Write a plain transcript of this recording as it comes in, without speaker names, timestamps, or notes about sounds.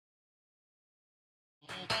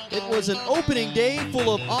It was an opening day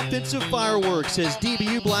full of offensive fireworks as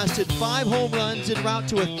DBU blasted 5 home runs en route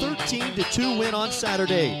to a 13-2 win on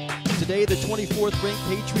Saturday. Today, the 24th ranked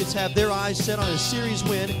Patriots have their eyes set on a series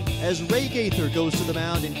win as Ray Gaither goes to the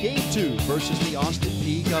mound in Game 2 versus the Austin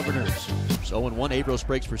Peay Governors. So 0-1, Abros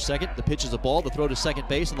breaks for second. The pitch is a ball, the throw to second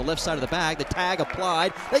base on the left side of the bag. The tag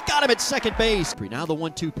applied. They got him at second base. Now the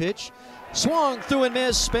 1-2 pitch. Swung through and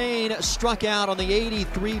missed. Spain struck out on the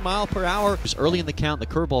 83 mile per hour. It was early in the count, the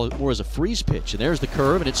curveball more as a freeze pitch. And there's the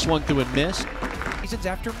curve, and it swung through and missed. Seasons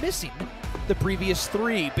after missing the previous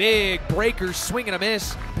 3. Big breakers, swing and a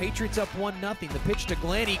miss. Patriots up 1-0. The pitch to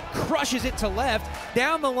Glenn. He crushes it to left,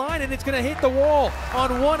 down the line, and it's going to hit the wall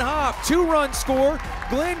on one hop. 2-run score.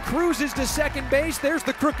 Glenn cruises to second base. There's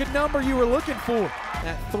the crooked number you were looking for.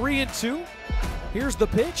 At 3-2. Here's the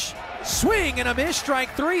pitch. Swing and a miss, strike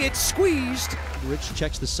 3, it's squeezed. Rich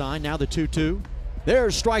checks the sign, now the 2-2.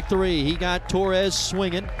 There's strike 3, he got Torres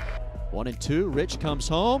swinging. 1-2, Rich comes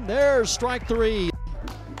home, there's strike 3.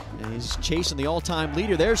 And he's chasing the all-time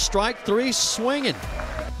leader, there's strike 3, swinging.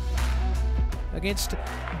 Against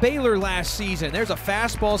Baylor last season, there's a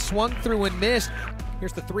fastball swung through and missed.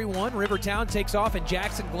 Here's the 3-1, Rivertown takes off and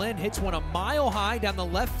Jackson Glenn hits one a mile high down the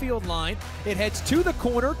left field line. It heads to the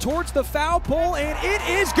corner towards the foul pole and it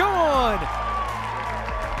is gone!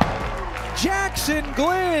 Jackson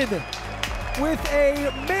Glenn with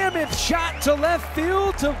a mammoth shot to left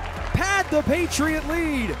field to pad the Patriot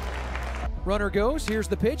lead. Runner goes, here's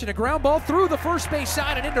the pitch and a ground ball through the first base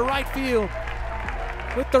side and into right field.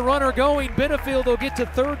 With the runner going, Benefield will get to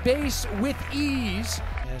third base with ease.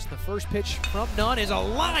 As the first pitch from none is a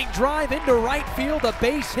line drive into right field, a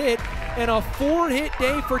base hit, and a 4-hit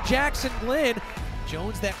day for Jackson Glenn.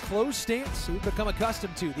 Jones, that closed stance we've become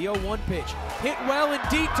accustomed to. The 0-1 pitch hit well and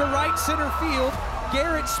deep to right center field.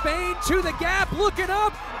 Garrett Spain to the gap, looking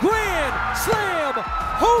up, grand slam,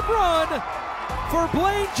 home run for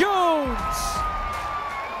Blayne Jones.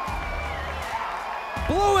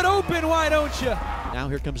 Blow it open, why don't you? Now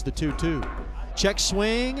here comes the 2-2. Check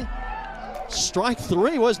swing. Strike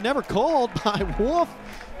 3 was never called by Wolf,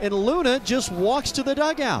 and Luna just walks to the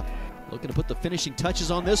dugout. Looking to put the finishing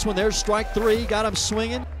touches on this one. There's strike 3, got him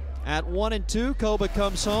swinging. At 1-2, Koba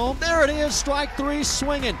comes home. There it is, strike 3,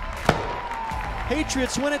 swinging.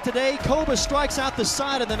 Patriots win it today. Koba strikes out the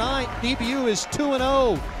side of the ninth. DBU is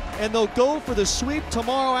 2-0, and they'll go for the sweep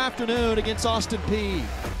tomorrow afternoon against Austin Peay.